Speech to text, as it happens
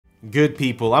Good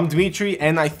people, I'm Dmitry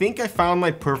and I think I found my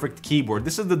perfect keyboard.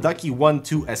 This is the Ducky One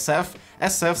SF.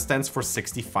 SF stands for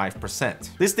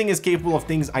 65%. This thing is capable of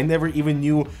things I never even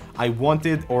knew I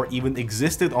wanted or even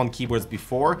existed on keyboards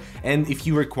before, and if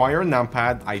you require a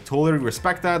numpad, I totally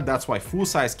respect that. That's why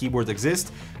full-size keyboards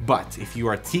exist. But if you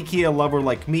are a TKL lover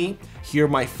like me, here are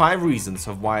my 5 reasons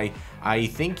of why I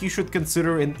think you should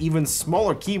consider an even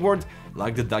smaller keyboard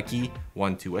like the Ducky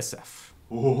One SF.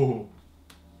 Ooh.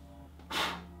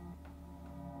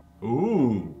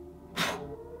 Ooh.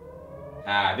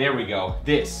 There we go.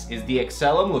 This is the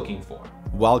Excel I'm looking for.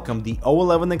 Welcome the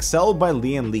O11 XL by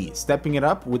Lee & Lee, stepping it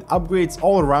up with upgrades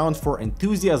all around for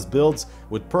enthusiast builds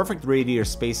with perfect radiator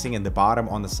spacing in the bottom,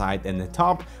 on the side and the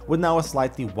top, with now a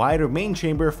slightly wider main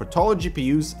chamber for taller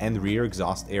GPUs and rear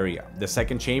exhaust area. The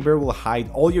second chamber will hide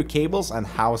all your cables and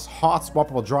house hot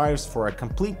swappable drives for a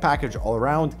complete package all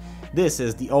around. This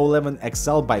is the O11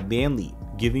 XL by Lee & Lee,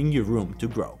 giving you room to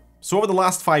grow. So over the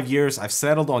last 5 years, I've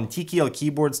settled on TKL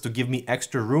keyboards to give me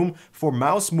extra room for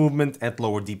mouse movement at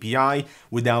lower DPI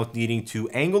without needing to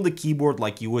angle the keyboard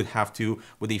like you would have to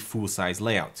with a full-size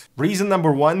layout. Reason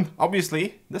number 1,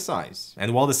 obviously, the size.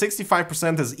 And while the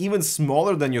 65% is even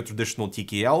smaller than your traditional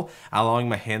TKL, allowing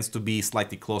my hands to be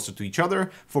slightly closer to each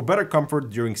other for better comfort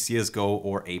during CSGO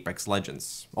or Apex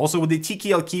Legends. Also with the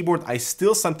TKL keyboard, I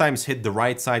still sometimes hit the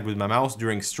right side with my mouse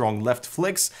during strong left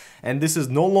flicks, and this is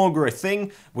no longer a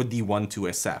thing with the One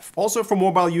SF. Also for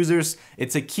mobile users,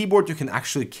 it's a keyboard you can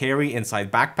actually carry inside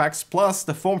backpacks, plus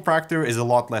the form factor is a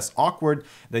lot less awkward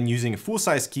than using a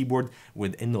full-size keyboard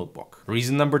with a notebook.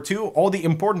 Reason number 2, all the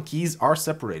important keys are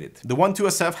separated. The One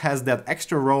SF has that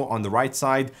extra row on the right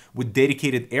side with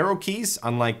dedicated arrow keys,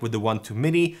 unlike with the One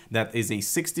Mini that is a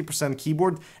 60%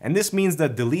 keyboard, and this means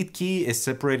that delete key is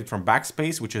separated from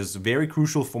backspace, which is very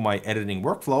crucial for my editing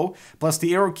workflow, plus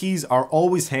the arrow keys are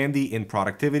always handy in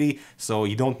productivity, so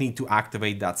you don't need to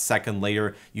activate that second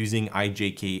layer using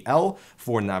IJKL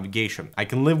for navigation. I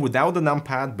can live without the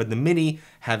numpad, but the Mini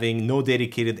having no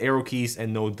dedicated arrow keys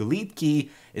and no delete key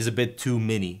is a bit too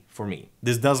mini for me.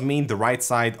 This does mean the right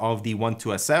side of the One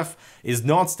SF is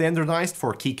not standardized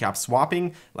for keycap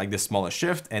swapping like the smaller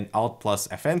Shift and Alt plus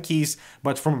FN keys,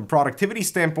 but from a productivity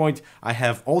standpoint, I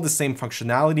have all the same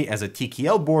functionality as a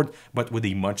TKL board, but with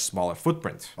a much smaller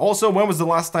footprint. Also, when was the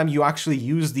last time you actually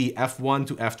used the F1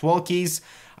 to F12 keys?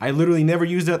 I literally never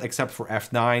use that except for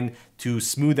F9 to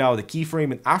smooth out the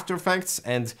keyframe in After Effects,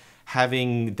 and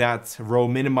having that row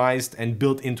minimized and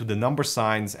built into the number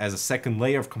signs as a second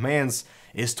layer of commands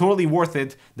is totally worth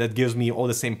it. That gives me all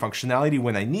the same functionality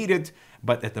when I need it,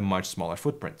 but at a much smaller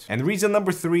footprint. And reason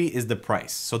number 3 is the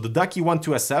price. So the Ducky One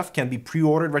SF can be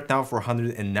pre-ordered right now for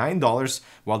 $109,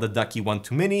 while the Ducky One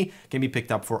Mini can be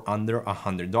picked up for under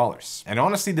 $100. And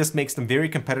honestly, this makes them very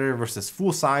competitive versus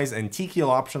full-size and TKL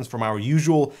options from our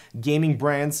usual gaming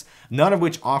brands, none of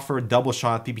which offer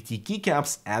double-shot PPT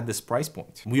keycaps at this price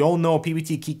point. We all know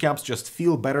PPT keycaps just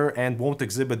feel better and won't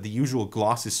exhibit the usual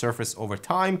glossy surface over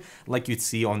time like you'd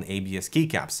see on ABS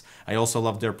keycaps. I also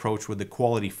love their approach with the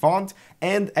quality font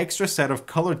and extra set of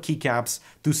colored keycaps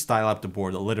to style up the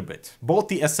board a little bit. Both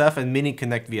the SF and Mini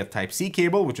connect via Type-C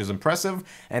cable, which is impressive,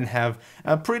 and have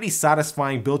a pretty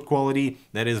satisfying build quality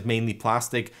that is mainly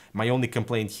plastic. My only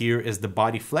complaint here is the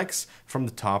body flex from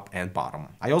the top and bottom.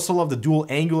 I also love the dual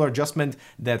angular adjustment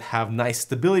that have nice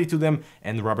stability to them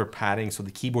and rubber padding so the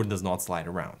keyboard does not slide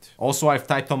around. Also, I've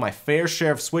typed on my fair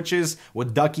share of switches,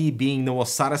 with Ducky being the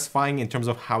most satisfying in terms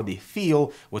of how they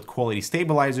feel with quality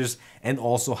stabilizers and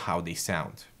also how they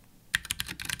sound.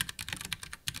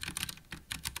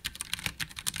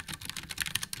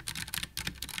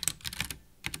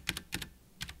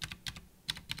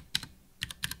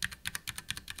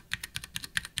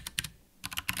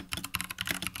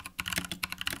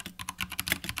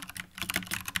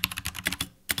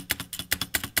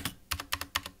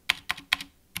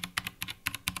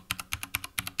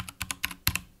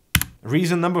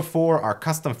 Reason number 4 are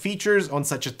custom features on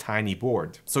such a tiny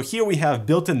board. So here we have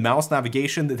built-in mouse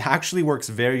navigation that actually works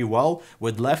very well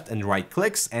with left and right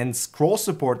clicks, and scroll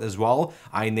support as well.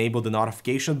 I enabled the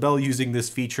notification bell using this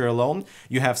feature alone.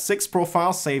 You have 6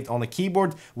 profiles saved on the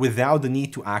keyboard without the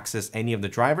need to access any of the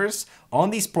drivers.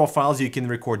 On these profiles, you can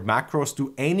record macros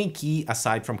to any key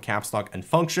aside from caps lock and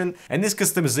function, and this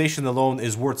customization alone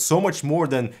is worth so much more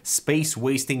than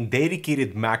space-wasting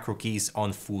dedicated macro keys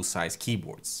on full-size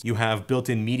keyboards. You have have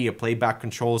built-in media playback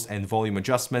controls and volume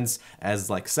adjustments as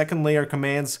like second layer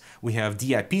commands. We have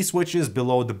DIP switches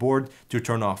below the board to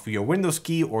turn off your Windows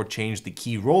key or change the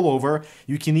key rollover.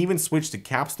 You can even switch the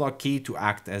caps lock key to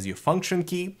act as your function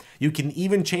key. You can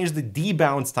even change the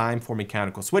debounce time for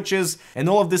mechanical switches. And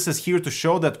all of this is here to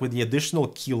show that with the additional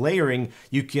key layering,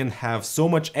 you can have so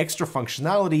much extra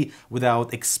functionality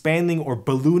without expanding or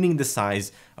ballooning the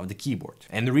size of the keyboard.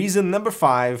 And the reason number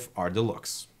 5 are the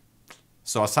looks.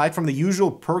 So aside from the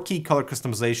usual per key color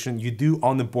customization you do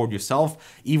on the board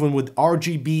yourself, even with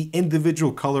RGB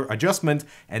individual color adjustment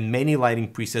and many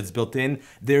lighting presets built in,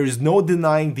 there is no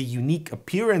denying the unique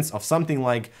appearance of something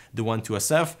like the One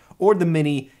 2SF or the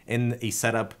Mini in a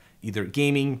setup, either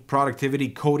gaming, productivity,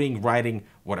 coding, writing,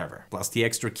 whatever. Plus the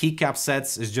extra keycap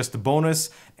sets is just a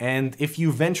bonus, and if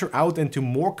you venture out into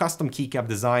more custom keycap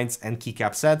designs and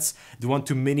keycap sets, the One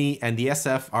 2 Mini and the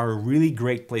SF are a really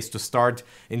great place to start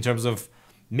in terms of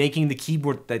making the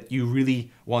keyboard that you really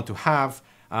want to have.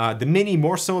 The Mini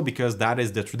more so because that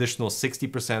is the traditional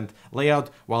 60% layout,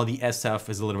 while the SF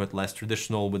is a little bit less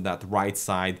traditional with that right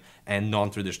side and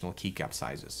non-traditional keycap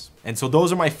sizes. And so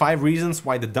those are my 5 reasons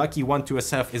why the Ducky One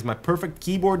 2SF is my perfect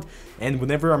keyboard, and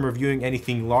whenever I'm reviewing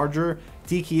anything larger,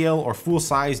 TKL or full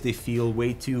size, they feel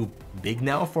way too big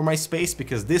now for my space,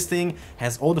 because this thing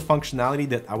has all the functionality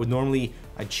that I would normally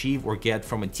achieve or get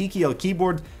from a TKL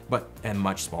keyboard, but a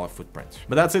much smaller footprint.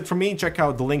 But that's it for me. Check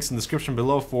out the links in the description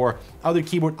below for other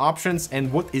keyboard options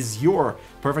and what is your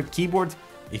perfect keyboard.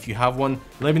 If you have one,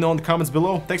 let me know in the comments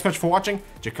below. Thanks so much for watching.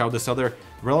 Check out this other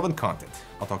relevant content.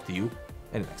 I'll talk to you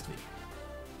in the next video.